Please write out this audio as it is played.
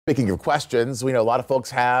Speaking of questions, we know a lot of folks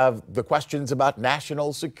have the questions about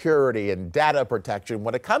national security and data protection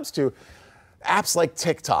when it comes to apps like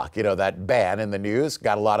TikTok. That ban in the news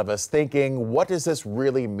got a lot of us thinking, what does this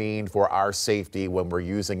really mean for our safety when we're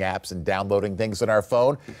using apps and downloading things on our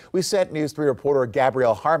phone? We sent News 3 reporter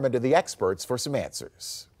Gabrielle Harmon to the experts for some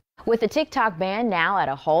answers. With the TikTok ban now at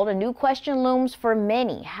a halt, a new question looms for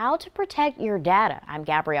many: how to protect your data. I'm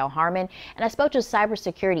Gabrielle Harmon, and I spoke to a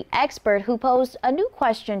cybersecurity expert who posed a new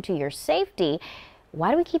question to your safety.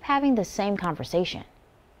 Why do we keep having the same conversation?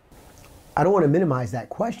 I don't want to minimize that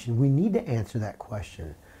question. We need to answer that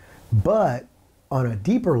question. But on a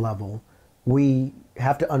deeper level, we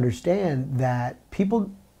have to understand that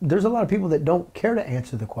there's a lot of people that don't care to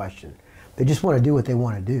answer the question. They just want to do what they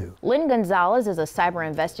want to do. Lynn Gonzalez is a cyber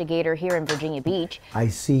investigator here in Virginia Beach. I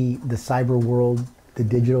see the cyber world, the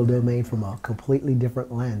digital domain, from a completely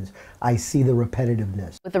different lens. I see the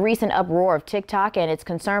repetitiveness. With the recent uproar of TikTok and its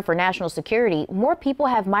concern for national security, more people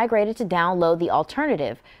have migrated to download the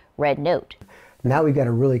alternative, RedNote. Now we've got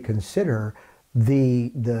to really consider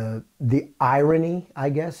the irony, I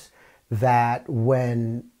guess, that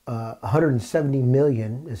when 170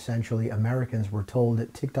 million, essentially, Americans were told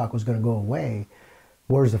that TikTok was going to go away,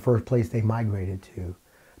 where's the first place they migrated to?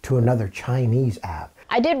 To another Chinese app.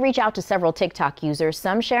 I did reach out to several TikTok users,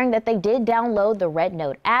 some sharing that they did download the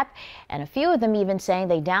RedNote app, and a few of them even saying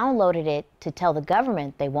they downloaded it to tell the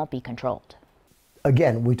government they won't be controlled.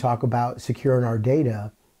 Again, we talk about securing our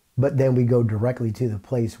data, but then we go directly to the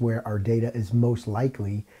place where our data is most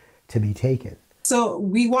likely to be taken. So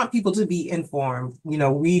we want people to be informed.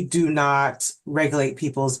 We do not regulate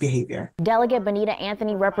people's behavior. Delegate Benita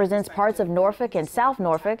Anthony represents parts of Norfolk and South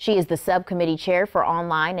Norfolk. She is the subcommittee chair for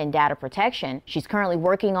online and data protection. She's currently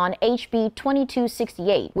working on HB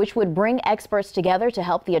 2268, which would bring experts together to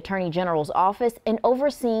help the Attorney General's office in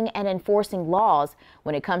overseeing and enforcing laws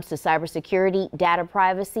when it comes to cybersecurity, data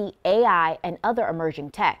privacy, AI, and other emerging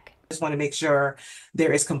tech. I just want to make sure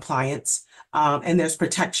there is compliance and there's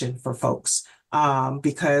protection for folks.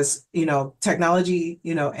 Because, technology,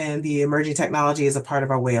 and the emerging technology is a part of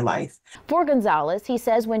our way of life. For Gonzalez, he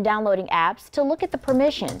says when downloading apps to look at the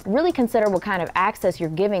permissions, really consider what kind of access you're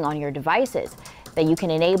giving on your devices, that you can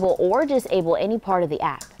enable or disable any part of the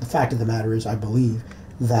app. The fact of the matter is, I believe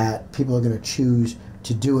that people are going to choose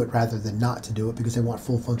to do it rather than not to do it because they want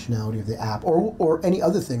full functionality of the app or any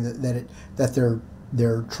other thing that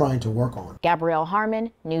they're trying to work on. Gabrielle Harmon,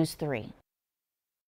 News 3.